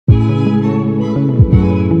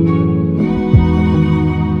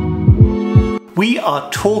are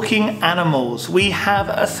talking animals. We have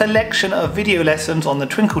a selection of video lessons on the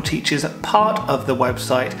Twinkl Teachers part of the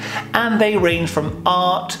website, and they range from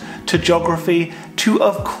art to geography to,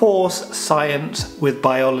 of course, science with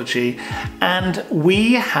biology. And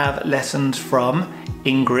we have lessons from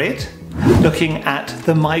Ingrid, looking at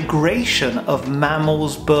the migration of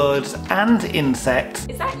mammals, birds and insects.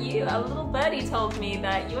 Is that you? A little birdie told me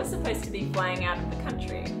that you were supposed to be flying out of the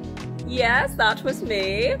country. Yes, that was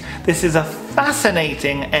me. This is a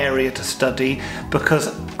fascinating area to study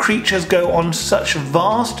because creatures go on such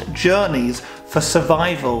vast journeys for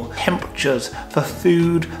survival, temperatures, for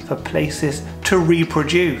food, for places to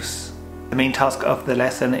reproduce. The main task of the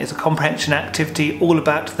lesson is a comprehension activity all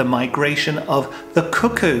about the migration of the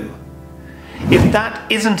cuckoo. If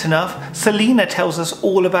that isn't enough, Selena tells us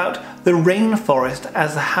all about the rainforest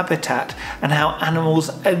as a habitat and how animals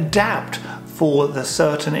adapt for the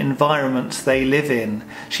certain environments they live in.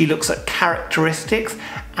 She looks at characteristics,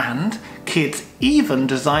 and kids even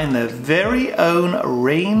design their very own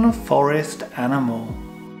rainforest animal.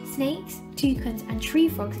 Snakes, toucans and tree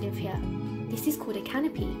frogs live here. This is called a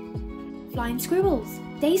canopy. Flying squirrels,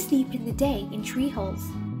 they sleep in the day in tree holes.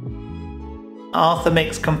 Arthur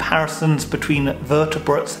makes comparisons between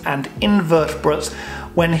vertebrates and invertebrates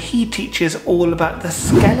when he teaches all about the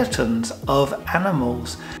skeletons of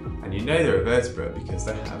animals. And you know they're a vertebrate because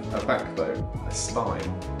they have a backbone, a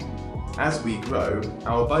spine. As we grow,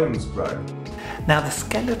 our bones grow. Now, the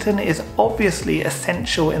skeleton is obviously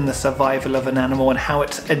essential in the survival of an animal and how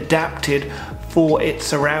it's adapted for its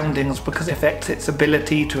surroundings because it affects its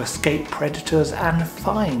ability to escape predators and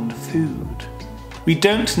find food. We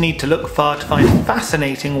don't need to look far to find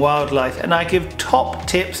fascinating wildlife, and I give top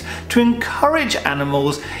tips to encourage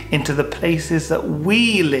animals into the places that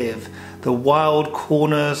we live, the wild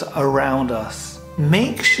corners around us.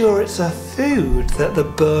 Make sure it's a food that the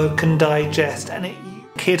bird can digest, and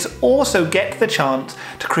kids also get the chance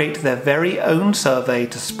to create their very own survey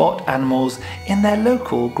to spot animals in their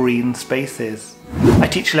local green spaces. I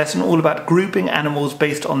teach a lesson all about grouping animals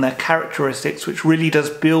based on their characteristics, which really does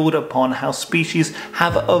build upon how species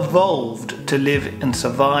have evolved to live and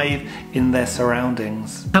survive in their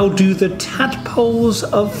surroundings. How do the tadpoles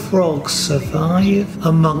of frogs survive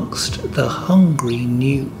amongst the hungry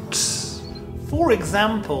newts? For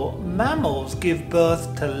example, mammals give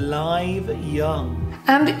birth to live young.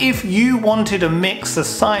 And if you wanted to mix the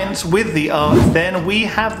science with the art, then we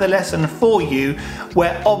have the lesson for you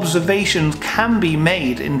where observations can be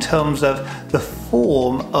made in terms of the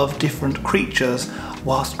form of different creatures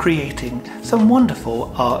whilst creating some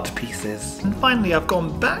wonderful art pieces. And finally, I've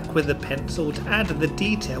gone back with the pencil to add the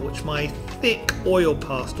detail which my thick oil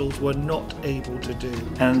pastels were not able to do.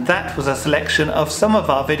 And that was a selection of some of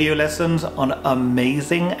our video lessons on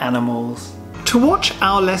amazing animals. To watch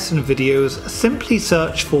our lesson videos, simply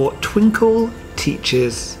search for Twinkl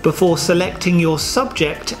Teachers before selecting your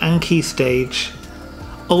subject and key stage.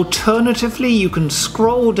 Alternatively, you can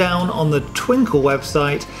scroll down on the Twinkl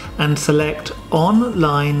website and select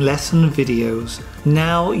Online Lesson Videos.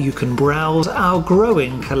 Now you can browse our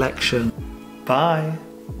growing collection. Bye!